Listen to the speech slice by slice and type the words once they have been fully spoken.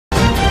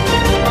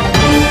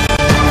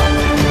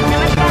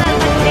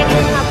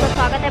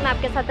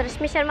साथ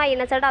रश्मि शर्मा। ये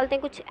नजर डालते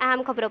हैं कुछ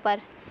अहम खबरों पर।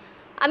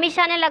 अमित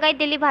शाह ने लगाई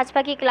दिल्ली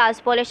भाजपा की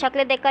क्लास, बोले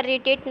शक्लें देखकर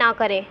रिट्वीट ना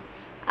करें।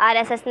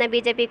 आरएसएस ने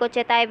बीजेपी को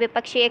चेताया,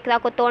 विपक्षी एकता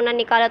को तोड़ न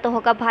निकाला तो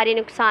होगा भारी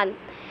नुकसान।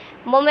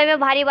 मुंबई में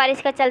भारी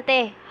बारिश के चलते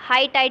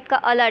हाई टाइड का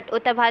अलर्ट,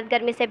 उत्तर भारत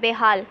गर्मी से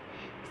बेहाल।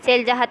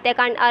 शैलजा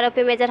हत्याकांड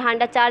आरोपी मेजर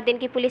हांडा 4 दिन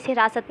की पुलिस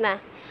हिरासत में।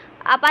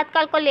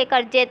 आपातकाल को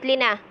लेकर जेटली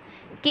ने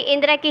की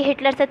इंदिरा की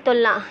हिटलर से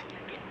तुलना।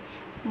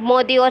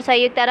 मोदी और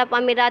संयुक्त अरब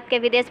अमीरात के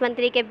विदेश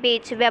मंत्री के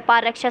बीच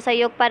व्यापार रक्षा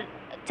सहयोग पर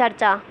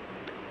चर्चा।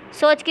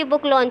 सोच की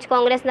बुक लॉन्च,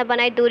 कांग्रेस ने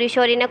बनाई दूरी,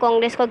 शोरी ने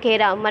कांग्रेस को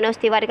घेरा। मनोज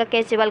तिवारी का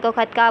केजरीवाल को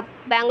खत, का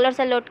बैंगलोर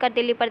से लौटकर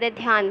दिल्ली पर दे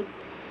ध्यान।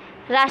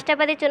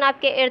 राष्ट्रपति चुनाव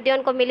के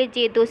एर्दोगन को मिली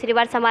जीत, दूसरी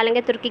बार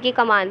संभालेंगे तुर्की की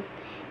कमान।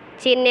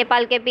 चीन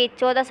नेपाल के बीच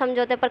 14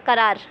 समझौते पर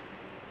करार।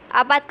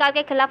 आपातकाल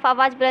के खिलाफ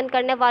आवाज़ बुलंद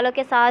करने वालों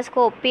के साहस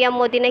को पीएम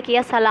मोदी ने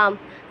किया सलाम।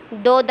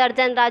 2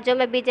 दर्जन राज्यों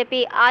में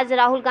बीजेपी आज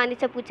राहुल गांधी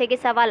से पूछेगी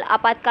सवाल,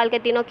 आपातकाल के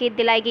दिनों की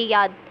दिलाएगी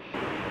याद।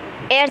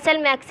 एयरसेल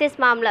मैक्सिस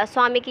मामला,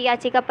 स्वामी की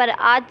याचिका पर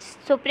आज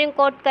सुप्रीम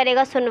कोर्ट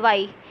करेगा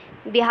सुनवाई।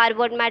 बिहार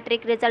बोर्ड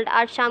मैट्रिक रिजल्ट,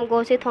 आज शाम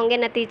घोषित होंगे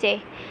नतीजे।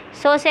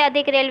 100 से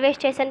अधिक रेलवे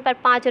स्टेशन पर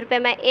 5 रुपये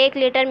में 1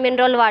 लीटर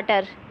मिनरल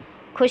वाटर।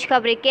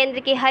 खुशखबरी, केंद्र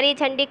की हरी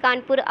झंडी,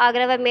 कानपुर,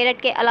 आगरा व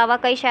मेरठ के अलावा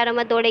कई शहरों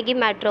में दौड़ेगी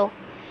मेट्रो।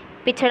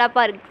 पिछड़ा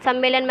पर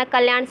सम्मेलन में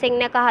कल्याण सिंह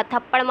ने कहा,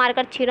 थप्पड़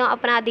मारकर छीनो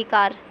अपना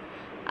अधिकार।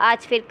 आज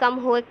फिर कम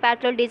हुए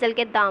पेट्रोल डीजल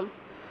के दाम।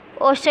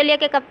 ऑस्ट्रेलिया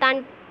के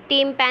कप्तान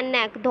टिम पेन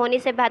ने धोनी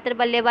से बेहतर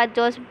बल्लेबाज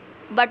जोस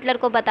बटलर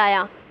को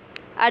बताया।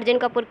 अर्जुन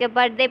कपूर के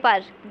बर्थडे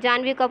पर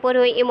जानवी कपूर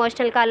हुई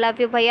इमोशनल, का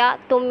लव यू भैया,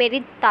 तुम मेरी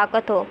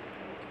ताकत हो।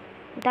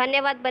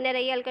 धन्यवाद, बने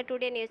रहिए ALKA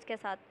टुडे न्यूज़ के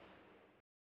साथ।